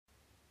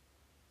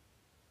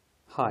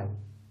Hi,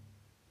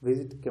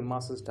 visit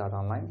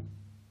CHEMMaster.online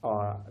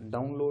or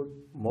download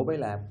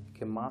mobile app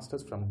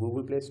CHEMMasters from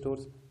Google Play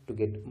Stores to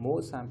get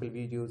more sample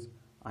videos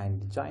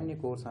and join a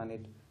course on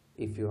it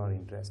if you are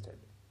interested.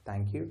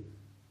 Thank you.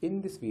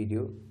 In this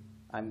video,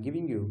 I am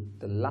giving you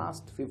the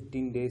last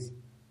 15 days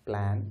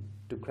plan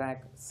to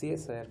crack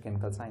CSIR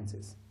Chemical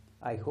Sciences.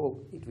 I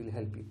hope it will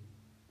help you.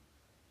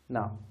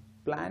 Now,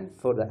 plan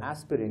for the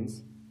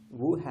aspirants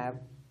who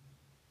have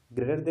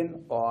greater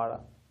than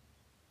or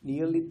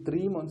nearly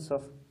 3 months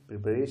of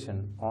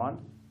preparation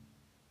on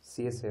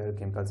CSIR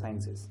Chemical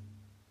Sciences.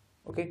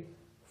 Okay,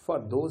 for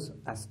those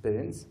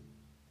aspirants,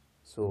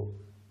 so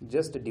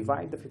just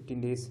divide the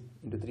 15 days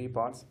into 3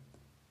 parts.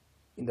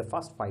 In the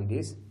first 5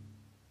 days,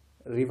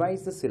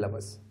 revise the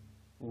syllabus,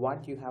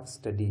 what you have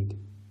studied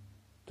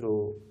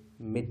through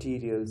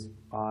materials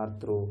or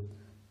through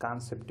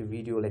concept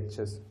video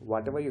lectures,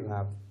 whatever you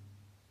have.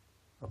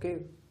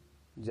 Okay,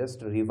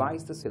 just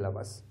revise the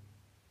syllabus,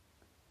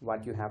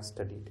 what you have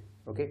studied.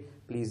 Okay,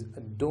 please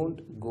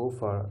don't go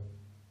for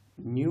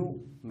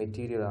new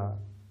material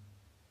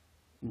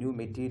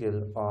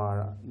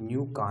or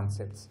new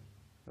concepts.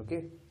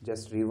 Okay,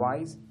 just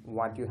revise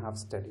what you have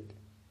studied,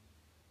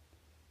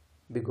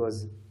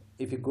 because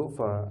if you go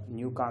for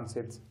new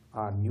concepts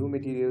or new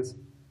materials,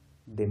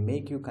 they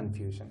make you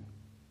confusion.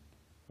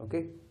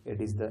 Okay, it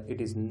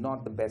is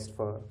not the best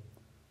for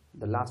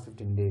the last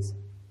 15 days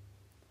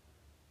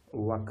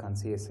work on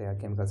CSIR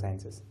Chemical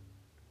Sciences.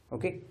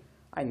 Okay,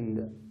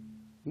 and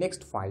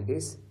next 5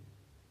 days,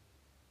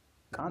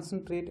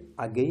 concentrate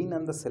again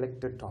on the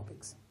selected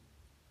topics.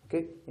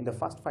 Okay, in the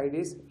first 5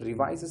 days,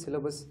 revise the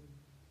syllabus,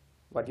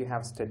 what you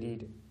have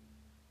studied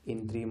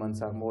in 3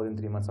 months or more than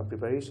 3 months of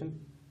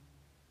preparation,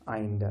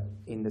 and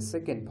in the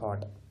second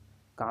part,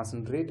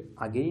 concentrate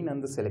again on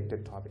the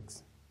selected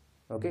topics.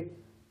 Okay,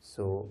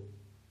 so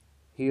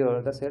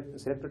here the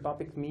selected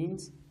topic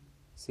means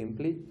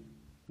simply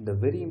the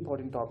very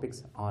important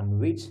topics on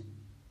which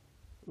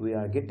we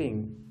are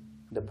getting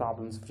the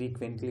problems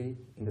frequently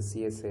in the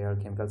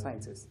CSIR Chemical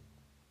Sciences.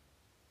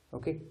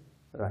 Okay,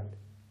 right.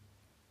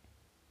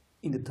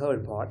 In the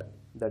third part,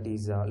 that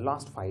is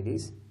last 5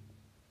 days,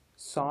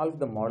 solve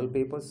the model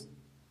papers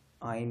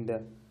and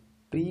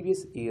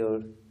previous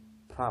year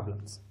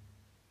problems.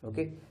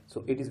 Okay,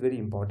 so it is very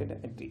important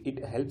and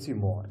it helps you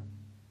more.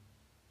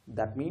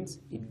 That means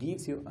it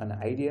gives you an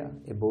idea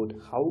about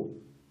how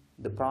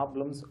the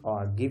problems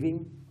are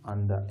given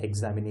on the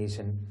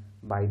examination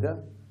by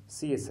the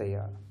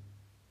CSIR.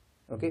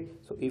 Okay,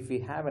 so if we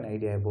have an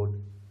idea about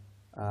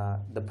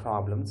the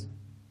problems,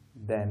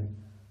 then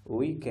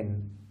we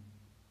can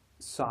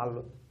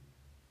solve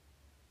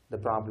the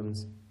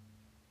problems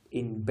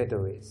in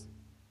better ways.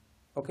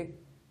 Okay,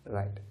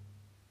 right.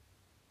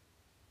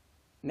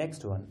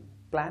 Next one,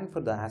 plan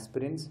for the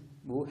aspirants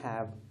who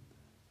have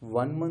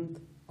 1 month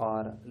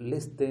or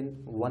less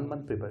than 1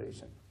 month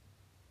preparation.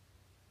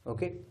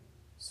 Okay,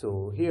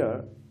 so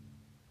here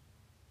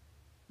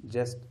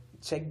just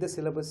check the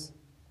syllabus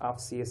of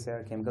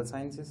CSIR Chemical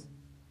Sciences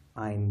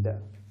and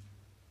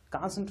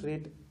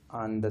concentrate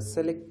on the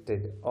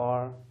selected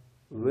or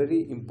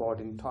very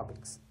important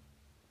topics,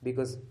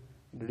 because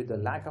due to the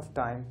lack of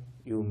time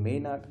you may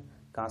not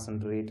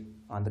concentrate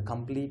on the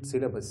complete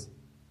syllabus.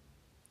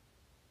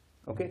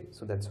 Okay,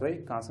 so that's why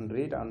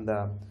concentrate on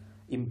the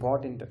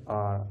important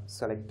or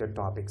selected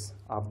topics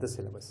of the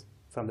syllabus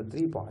from the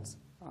 3 parts: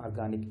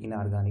 organic,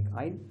 inorganic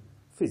and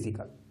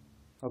physical.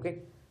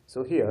 Okay,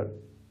 so here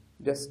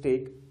just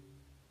take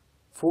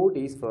 4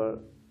 days for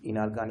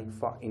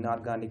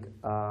inorganic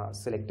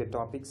selected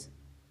topics,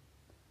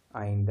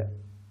 and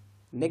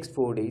next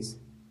 4 days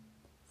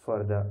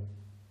for the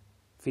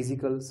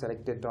physical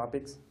selected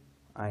topics,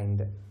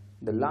 and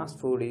the last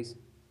 4 days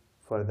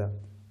for the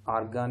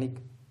organic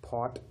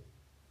part.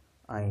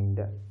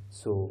 And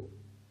so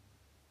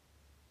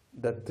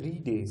the 3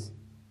 days,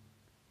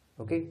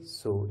 okay,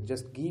 so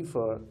just give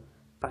for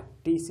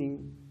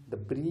practicing the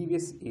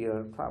previous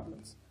year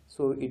problems.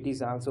 So it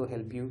is also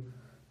help you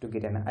to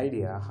get an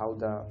idea how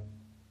the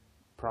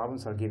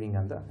problems are giving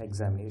on the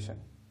examination.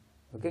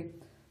 Okay,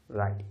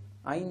 right.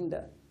 And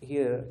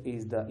here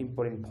is the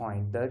important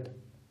point, that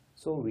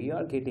so we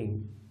are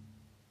getting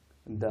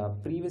the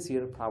previous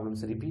year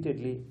problems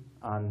repeatedly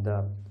on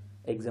the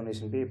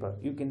examination paper.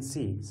 You can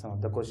see some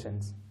of the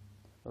questions,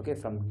 okay,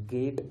 from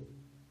GATE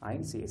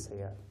and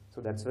CSIR.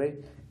 So that's why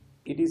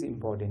it is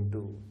important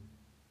to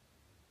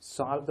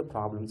solve the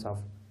problems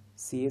of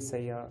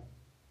CSIR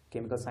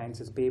Chemical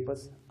Sciences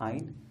papers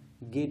and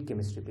GATE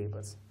chemistry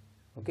papers.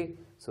 Okay,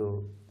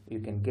 so you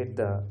can get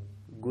the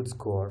good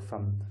score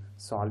from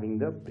solving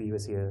the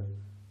previous year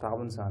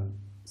problems on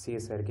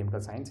CSIR Chemical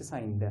Sciences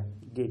and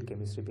GATE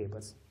chemistry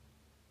papers.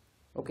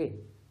 Okay,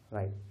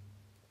 right.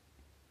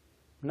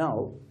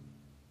 Now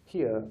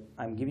here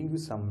I am giving you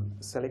some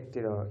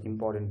selected or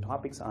important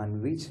topics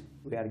on which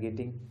we are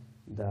getting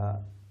the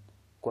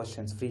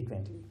questions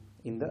frequently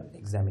in the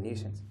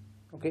examinations.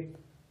 Okay,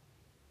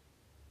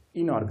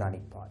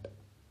 inorganic part,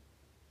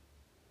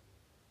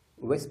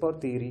 Westphal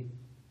theory.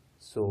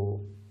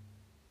 So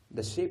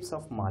the shapes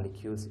of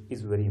molecules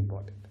is very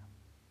important.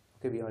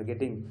 Okay, we are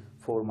getting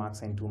 4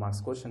 marks and 2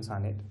 marks questions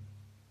on it,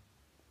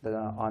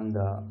 on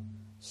the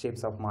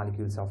shapes of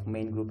molecules of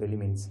main group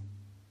elements.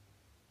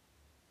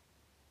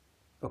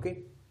 Okay,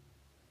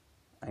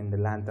 and the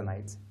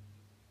lanthanides.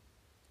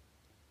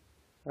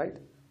 Right,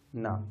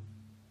 now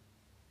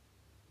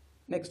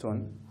next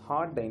one,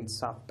 hard and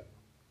soft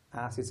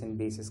acids and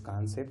bases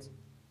concepts,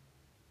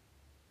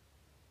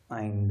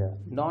 and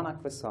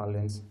non-aqueous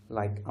solvents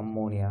like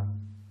ammonia,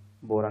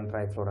 boron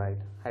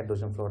trifluoride,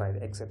 hydrogen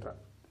fluoride, etc.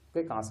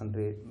 Okay,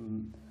 concentrate,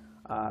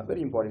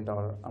 very important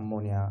are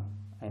ammonia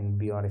and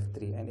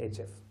BRF3 and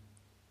HF.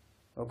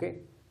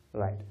 Okay,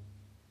 right.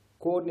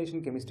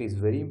 Coordination chemistry is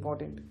very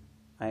important,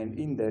 and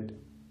in that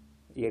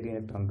 18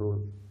 electron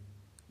rule,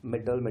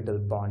 metal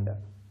bond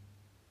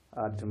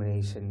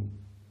determination,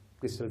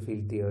 crystal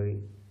field theory,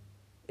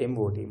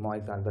 MOT,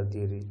 molecular orbital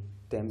theory,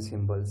 TEM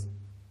symbols.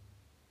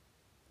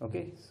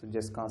 Okay, so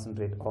just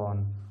concentrate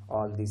on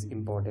all these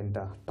important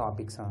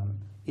topics on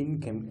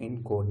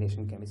in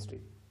coordination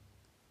chemistry.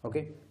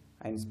 Okay,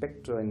 and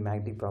spectral and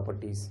magnetic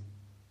properties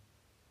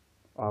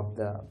of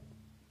the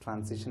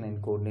transition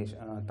and coordination,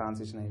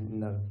 transition and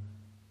inner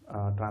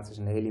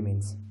transition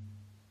elements.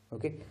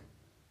 Okay,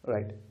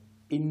 right.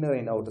 Inner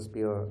and outer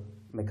sphere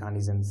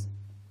mechanisms,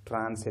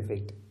 trans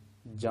effect,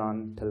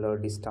 John Teller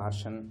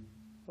distortion.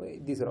 Okay,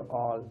 these are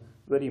all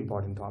very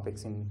important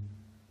topics in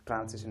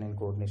transition and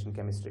coordination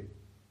chemistry.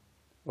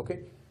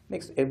 Okay,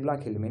 next,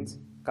 Eblock elements,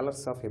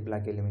 colors of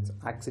Eblock elements,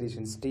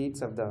 oxidation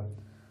states of the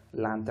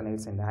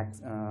lanthanides and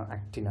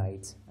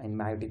actinides, and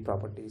magnetic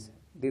properties.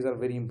 These are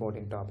very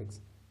important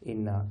topics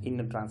in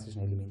inner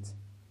transition elements.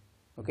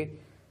 Okay,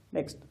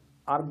 next,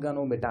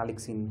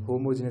 organometallics in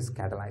homogeneous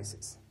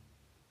catalysis.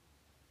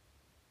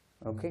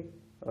 Okay,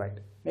 right.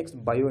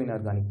 Next,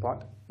 bioinorganic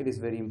part. It is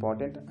very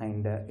important,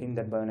 and in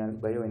that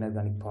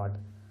bioinorganic part,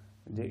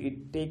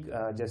 it take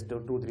just 2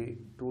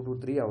 to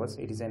 3 hours.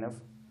 It is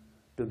enough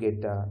to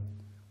get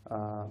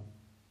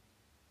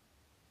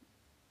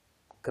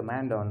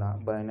command on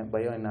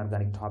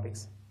bioinorganic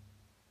topics.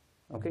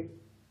 Okay,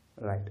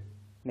 right.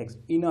 Next,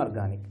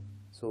 inorganic.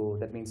 So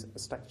that means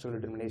structural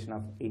determination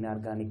of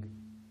inorganic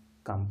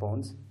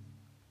compounds,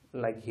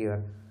 like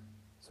here.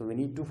 So we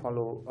need to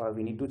follow, or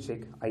we need to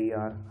check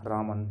IR,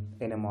 Raman,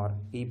 NMR,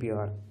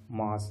 EPR,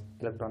 mass,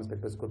 electron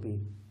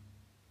spectroscopy,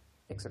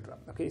 etc.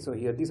 Okay, so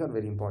here these are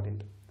very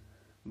important.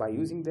 By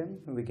using them,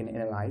 we can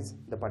analyze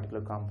the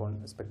particular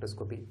compound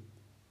spectroscopy.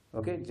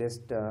 Okay,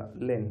 just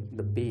learn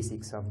the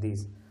basics of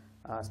these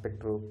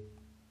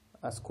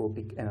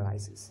spectroscopic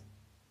analysis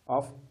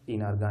of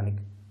inorganic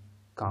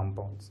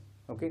compounds.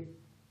 Okay,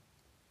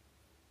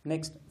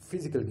 next,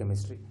 physical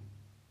chemistry.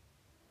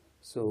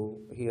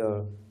 So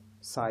here,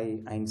 psi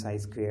and psi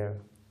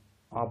square,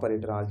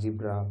 operator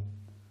algebra,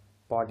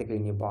 particle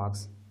in a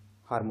box,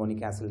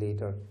 harmonic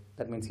oscillator.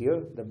 That means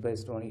here the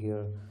best one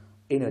here,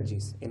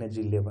 energies,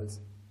 energy levels.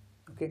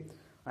 Okay,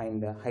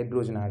 and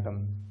hydrogen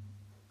atom.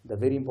 The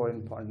very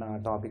important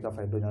topic of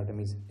hydrogen atom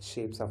is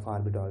shapes of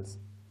orbitals.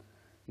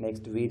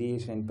 Next,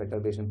 variation and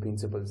perturbation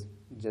principles.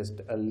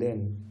 Just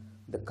learn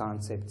the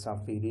concepts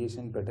of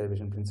variation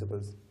perturbation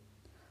principles,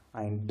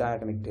 and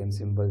diatomic TEM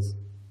symbols,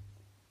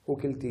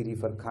 Huckel theory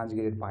for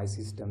conjugated pi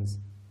systems,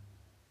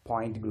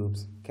 point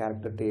groups,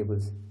 character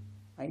tables,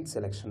 and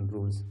selection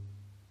rules.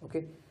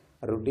 Okay,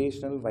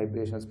 rotational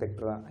vibrational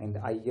spectra and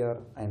IR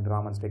and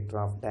Raman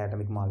spectra of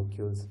diatomic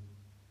molecules.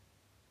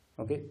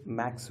 Okay,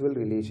 Maxwell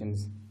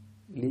relations,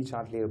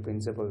 Lee-Chatelier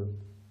principle,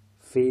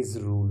 phase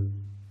rule,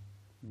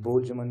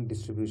 Boltzmann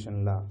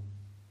distribution law,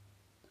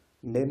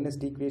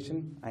 Nernst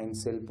equation and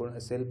cell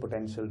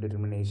potential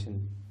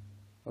determination.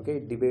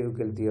 Okay,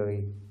 Debye-Huckel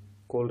theory,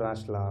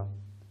 Kohlrausch law,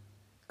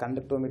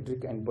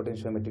 conductometric and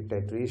potentiometric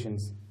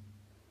titrations.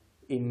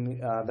 In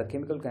the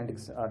chemical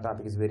kinetics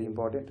topic is very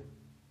important.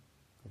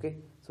 Okay,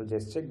 so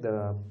just check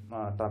the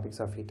topics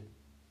of it,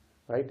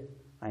 right?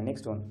 And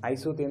next one,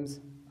 isotherms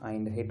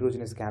and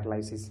heterogeneous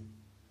catalysis.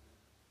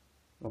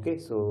 Okay,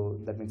 so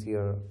that means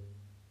here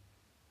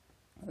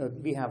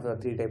we have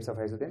 3 types of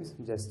isotherms.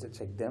 Just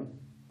check them.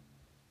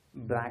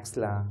 Bragg's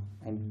law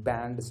and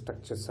band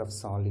structures of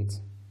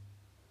solids,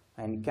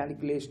 and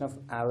calculation of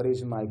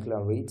average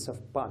molecular weights of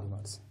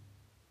polymers.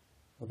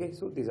 Okay,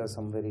 so these are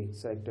some very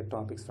selected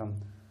topics from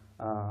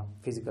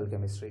physical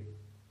chemistry.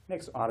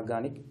 Next,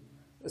 organic,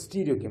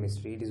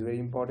 stereochemistry. It is very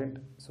important,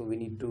 so we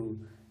need to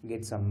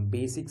get some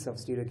basics of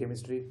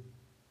stereochemistry,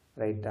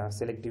 right?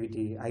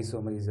 Selectivity,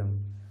 isomerism,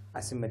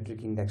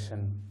 asymmetric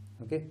induction.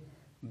 Okay,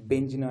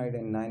 benzenoid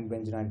and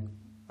non-benzenoid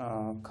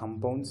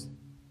compounds,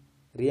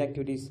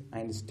 reactivities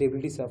and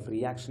stabilities of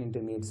reaction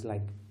intermediates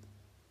like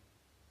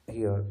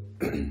here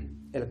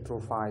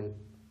electrophile,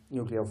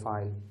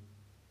 nucleophile.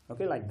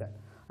 Okay, like that.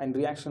 And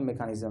reaction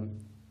mechanism,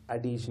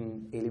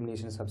 addition,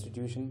 elimination,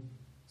 substitution,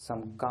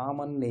 some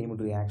common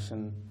named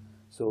reaction.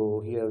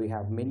 So here we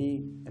have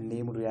many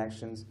named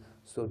reactions.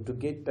 So to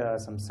get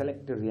some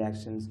selected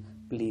reactions,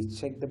 please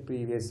check the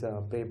previous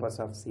papers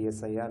of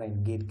CSIR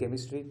and GATE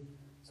chemistry,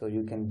 so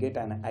you can get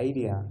an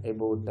idea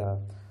about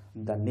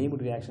the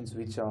named reactions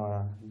which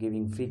are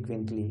giving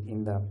frequently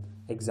in the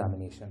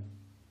examination.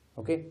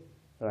 Okay.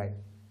 right?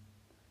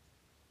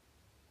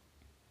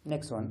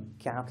 Next one,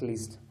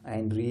 catalyst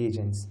and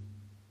reagents.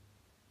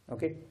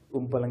 Okay,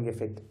 Umpalang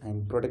effect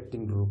and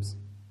protecting groups.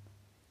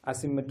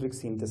 Asymmetric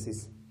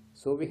synthesis.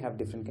 So we have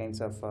different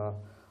kinds of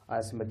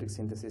asymmetric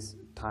synthesis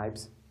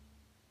types.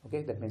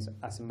 Okay, that means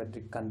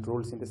asymmetric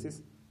controlled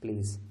synthesis.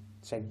 Please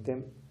check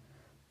them.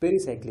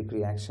 Pericyclic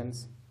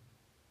reactions.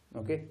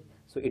 Okay,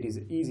 so it is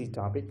an easy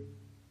topic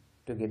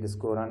to get the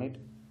score on it.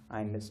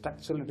 And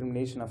structural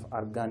determination of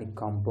organic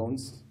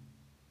compounds.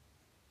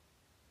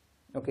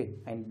 Okay,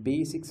 and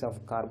basics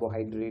of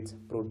carbohydrates,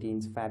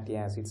 proteins, fatty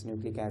acids,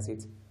 nucleic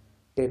acids,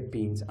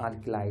 terpenes,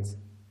 alkalides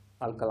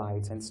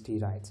and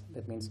steroids.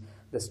 That means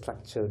the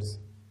structures.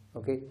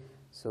 Okay,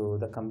 so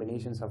the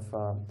combinations of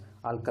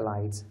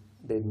alkalides,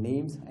 their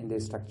names and their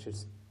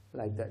structures,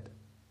 like that.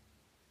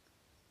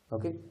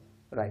 Okay,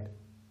 right.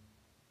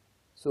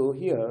 So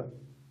here,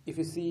 if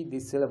you see the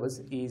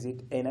syllabus, is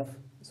it enough?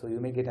 So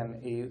you may get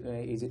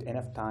is it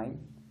enough time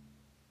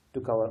to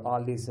cover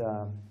all these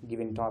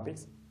given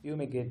topics? You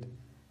may get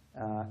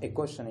a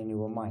question in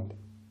your mind.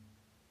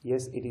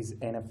 Yes, it is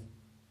enough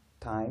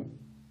time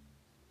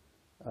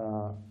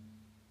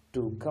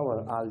to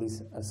cover all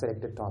these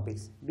selected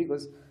topics,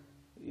 because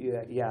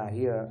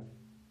here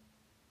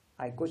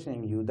I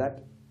questioning you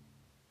that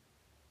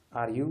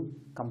are you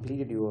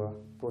completed your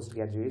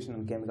post-graduation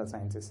in chemical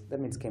sciences? That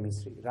means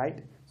chemistry,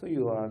 right? So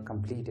you are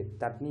completed.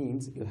 That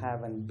means you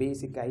have a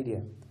basic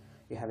idea.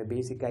 You have a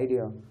basic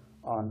idea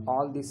on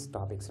all these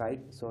topics,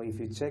 right? So if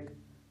you check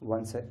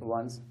once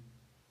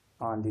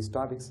on these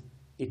topics,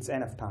 it's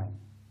enough time.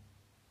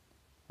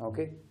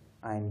 Okay,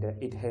 and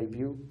it help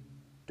you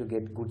to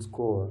get good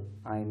score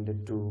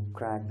and to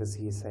crack the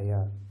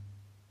CSIR,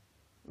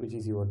 which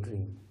is your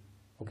dream.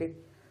 Okay,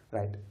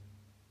 right.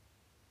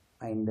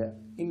 And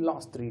in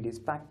last 3 days,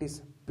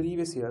 practice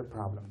previous year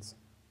problems.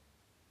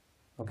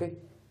 Okay,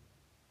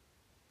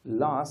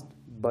 last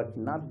but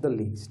not the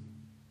least,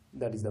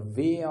 that is the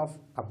way of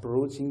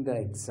approaching the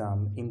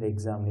exam in the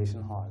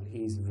examination hall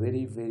is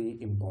very,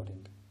 very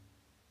important.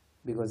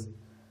 Because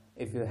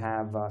if you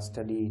have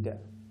studied,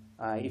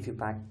 if you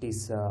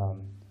practice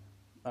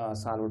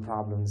solved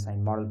problems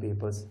and model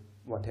papers,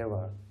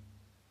 whatever,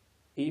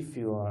 if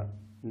you are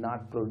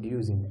not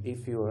producing,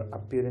 if your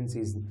appearance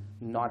is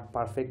not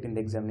perfect in the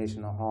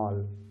examination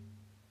hall,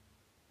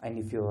 and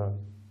if your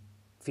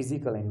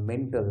physical and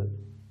mental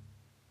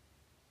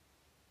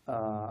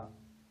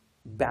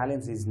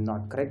balance is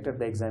not correct at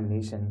the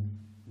examination,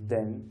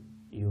 then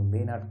you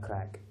may not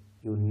crack.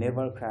 You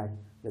never crack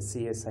the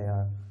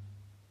CSIR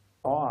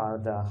or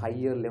the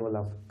higher level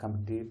of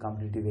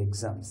competitive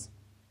exams.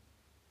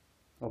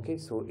 Okay,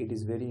 so it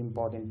is very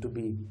important to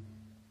be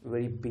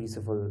very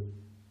peaceful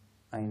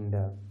and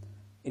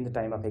in the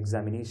time of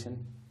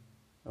examination.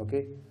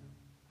 Okay,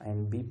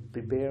 and be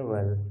prepared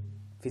well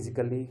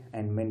physically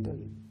and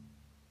mentally.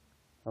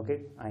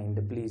 Okay,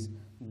 and please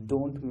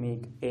don't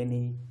make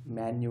any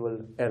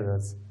manual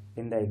errors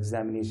in the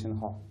examination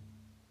hall.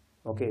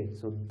 Okay,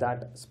 so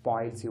that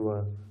spoils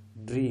your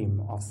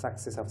dream of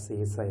success of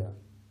CSIR.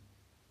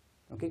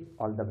 Okay,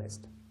 all the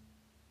best.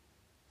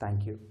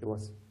 Thank you. It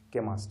was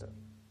CHEMMaster.